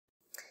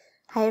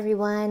Hi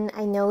everyone,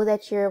 I know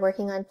that you're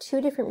working on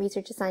 2 different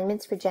research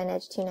assignments for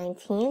GenEd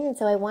 219, and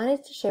so I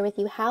wanted to share with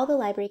you how the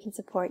library can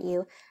support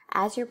you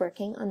as you're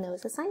working on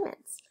those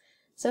assignments.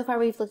 So far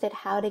we've looked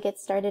at how to get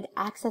started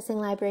accessing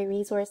library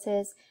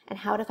resources and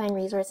how to find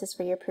resources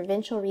for your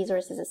provincial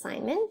resources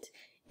assignment.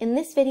 In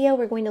this video,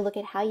 we're going to look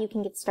at how you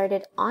can get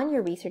started on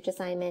your research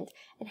assignment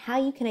and how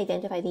you can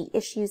identify the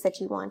issues that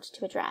you want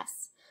to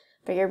address.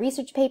 For your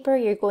research paper,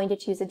 you're going to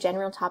choose a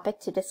general topic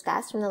to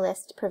discuss from the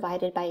list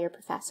provided by your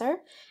professor.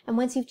 And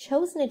once you've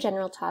chosen a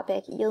general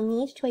topic, you'll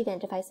need to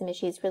identify some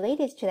issues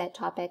related to that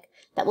topic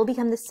that will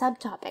become the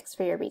subtopics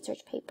for your research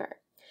paper.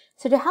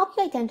 So to help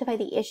you identify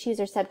the issues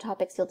or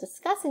subtopics you'll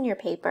discuss in your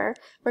paper,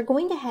 we're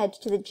going to head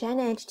to the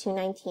GenEd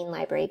 219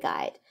 Library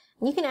Guide.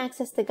 And you can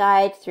access the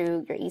guide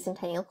through your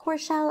eCentennial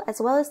course shell, as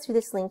well as through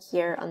this link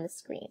here on the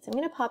screen. So I'm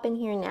going to pop in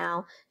here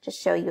now,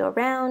 just show you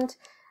around.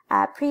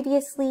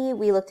 Previously,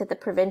 we looked at the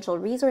Provincial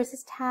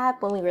Resources tab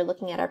when we were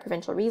looking at our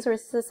Provincial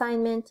Resources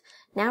assignment.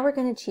 Now we're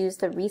going to choose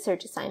the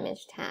Research Assignment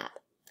tab.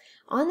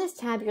 On this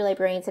tab, your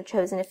librarians have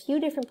chosen a few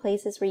different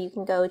places where you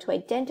can go to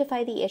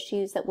identify the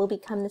issues that will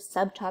become the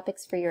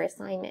subtopics for your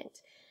assignment.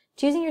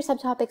 Choosing your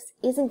subtopics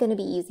isn't going to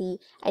be easy,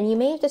 and you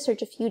may have to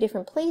search a few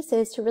different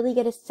places to really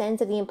get a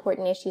sense of the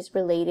important issues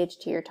related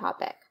to your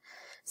topic.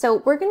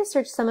 So we're going to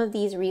search some of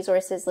these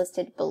resources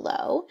listed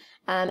below,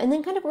 and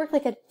then kind of work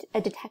like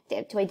a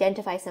detective to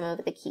identify some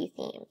of the key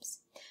themes.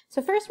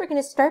 So first, we're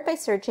going to start by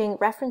searching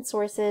reference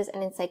sources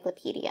and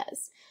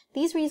encyclopedias.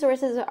 These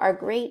resources are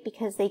great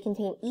because they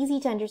contain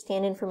easy to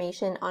understand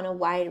information on a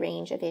wide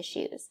range of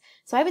issues.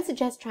 So I would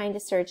suggest trying to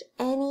search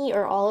any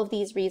or all of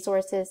these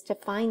resources to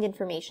find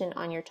information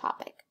on your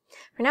topic.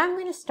 For now, I'm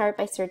going to start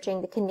by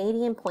searching the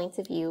Canadian Points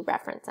of View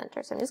Reference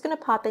Center. So I'm just going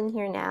to pop in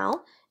here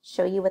now,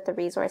 show you what the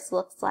resource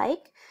looks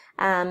like.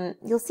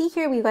 You'll see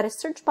here we've got a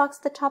search box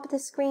at the top of the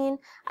screen.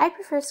 I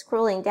prefer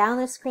scrolling down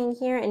the screen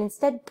here and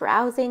instead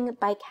browsing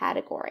by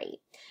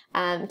category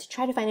to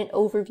try to find an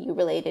overview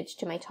related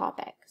to my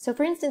topic. So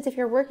for instance, if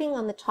you're working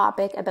on the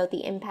topic about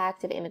the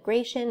impact of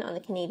immigration on the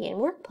Canadian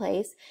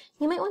workplace,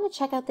 you might want to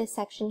check out this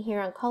section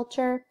here on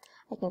culture.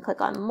 I can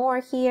click on more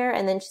here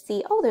and then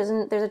see, oh,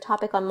 there's a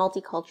topic on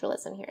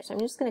multiculturalism here. So I'm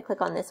just going to click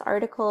on this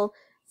article,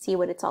 see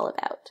what it's all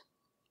about.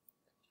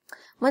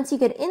 Once you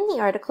get in the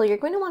article, you're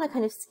going to want to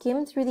kind of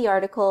skim through the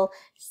article,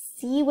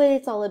 see what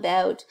it's all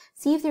about,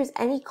 see if there's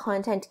any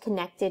content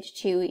connected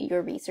to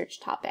your research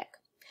topic.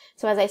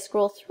 So as I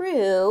scroll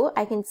through,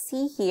 I can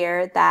see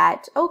here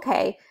that,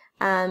 okay,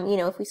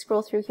 if we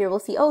scroll through here, we'll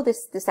see, oh,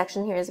 this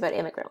section here is about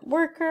immigrant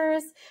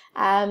workers.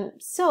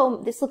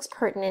 So this looks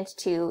pertinent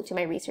to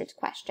my research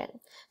question.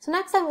 So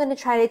next I'm going to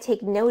try to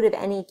take note of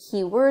any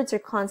keywords or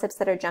concepts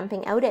that are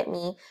jumping out at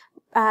me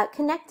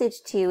connected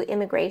to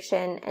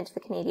immigration and to the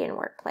Canadian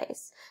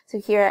workplace. So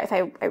here, if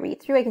I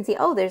read through, I can see,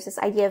 oh, there's this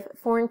idea of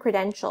foreign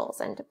credentials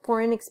and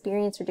foreign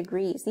experience or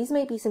degrees. These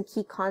might be some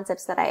key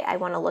concepts that I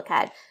want to look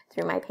at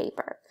through my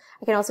paper.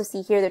 I can also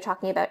see here they're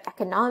talking about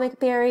economic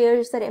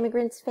barriers that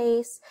immigrants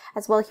face.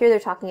 As well, here they're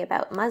talking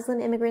about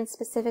Muslim immigrants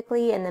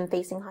specifically and them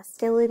facing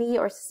hostility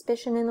or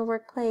suspicion in the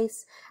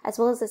workplace, as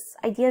well as this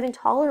idea of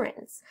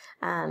intolerance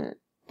and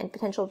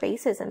potential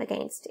racism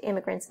against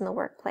immigrants in the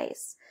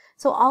workplace.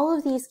 So all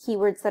of these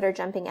keywords that are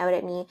jumping out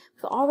at me,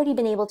 we've already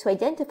been able to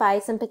identify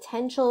some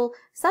potential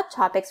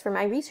subtopics for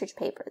my research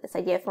paper. This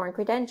idea of foreign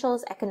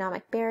credentials,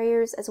 economic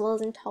barriers, as well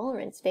as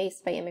intolerance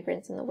faced by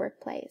immigrants in the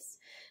workplace.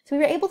 So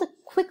we were able to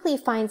quickly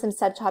find some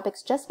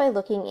subtopics just by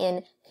looking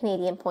in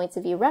Canadian Points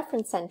of View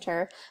Reference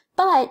Center,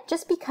 but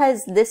just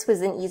because this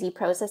was an easy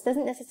process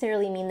doesn't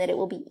necessarily mean that it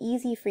will be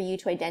easy for you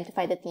to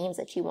identify the themes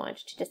that you want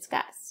to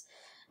discuss.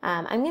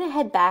 I'm going to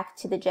head back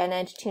to the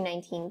GenEd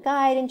 219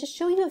 guide and just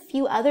show you a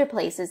few other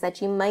places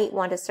that you might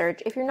want to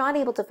search if you're not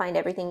able to find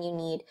everything you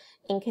need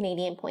in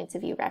Canadian Points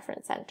of View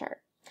Reference Center.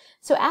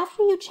 So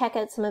after you check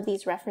out some of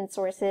these reference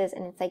sources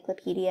and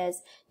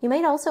encyclopedias, you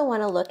might also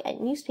want to look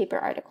at newspaper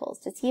articles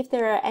to see if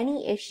there are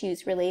any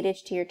issues related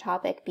to your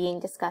topic being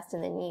discussed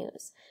in the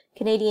news.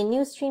 Canadian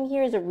Newsstream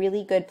here is a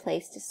really good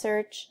place to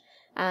search.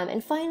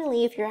 And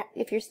finally,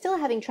 if you're still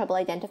having trouble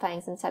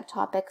identifying some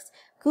subtopics,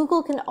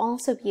 Google can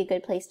also be a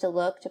good place to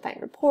look to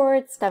find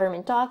reports,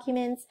 government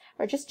documents,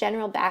 or just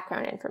general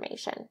background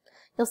information.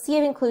 You'll see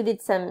I've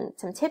included some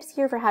tips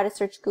here for how to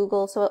search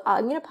Google, so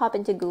I'm going to pop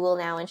into Google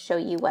now and show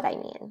you what I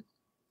mean.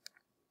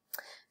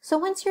 So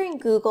once you're in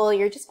Google,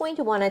 you're just going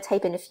to want to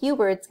type in a few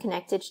words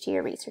connected to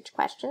your research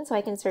question. So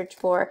I can search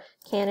for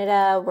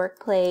Canada,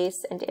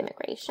 workplace, and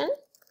immigration,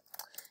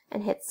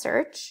 and hit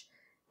search.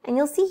 And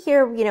you'll see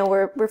here,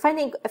 we're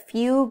finding a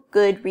few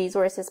good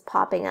resources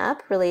popping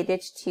up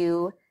related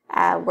to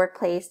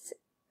workplace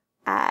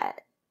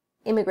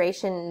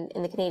immigration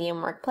in the Canadian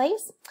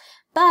workplace.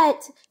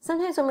 But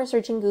sometimes when we're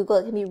searching Google,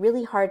 it can be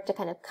really hard to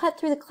kind of cut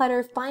through the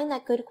clutter, find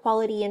that good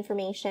quality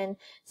information.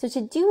 So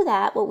to do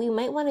that, what we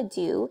might want to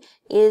do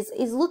is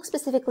look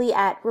specifically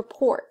at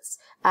reports,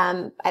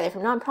 either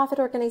from nonprofit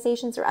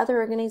organizations or other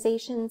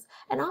organizations.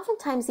 And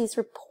oftentimes these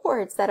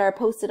reports that are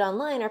posted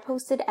online are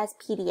posted as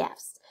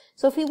PDFs.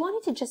 So if we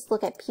wanted to just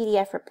look at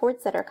PDF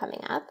reports that are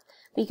coming up,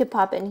 we could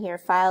pop in here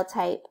file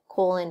type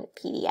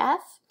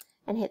 :PDF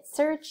and hit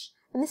search.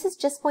 And this is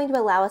just going to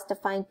allow us to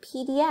find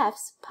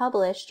PDFs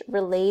published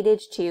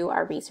related to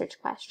our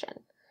research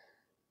question.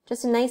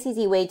 Just a nice,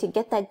 easy way to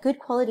get that good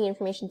quality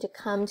information to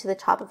come to the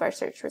top of our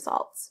search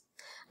results.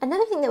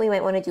 Another thing that we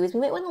might want to do is we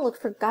might want to look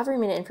for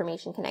government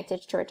information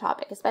connected to our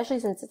topic, especially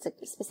since it's a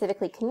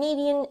specifically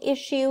Canadian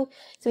issue.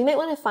 So we might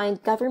want to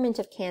find Government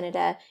of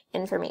Canada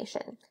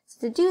information.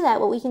 So to do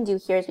that, what we can do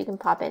here is we can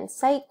pop in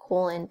site:/.gc.ca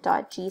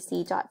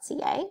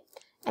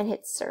and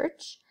hit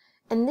search.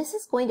 And this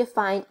is going to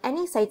find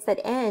any sites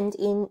that end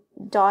in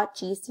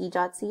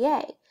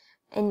 .gc.ca.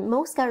 And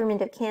most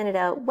Government of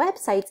Canada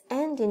websites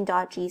end in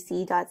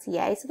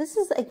 .gc.ca. So this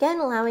is again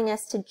allowing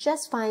us to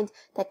just find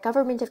that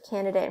Government of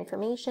Canada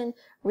information,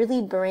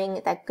 really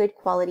bring that good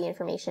quality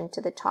information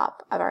to the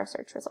top of our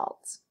search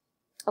results.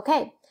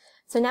 Okay,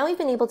 so now we've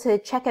been able to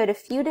check out a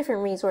few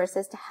different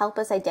resources to help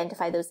us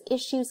identify those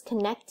issues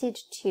connected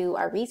to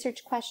our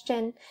research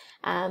question.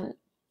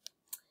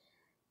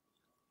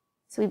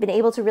 So we've been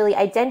able to really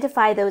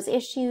identify those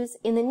issues.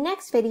 In the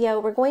next video,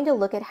 we're going to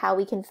look at how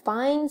we can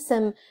find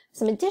some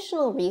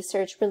additional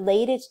research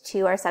related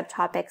to our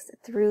subtopics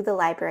through the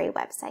library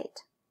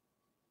website.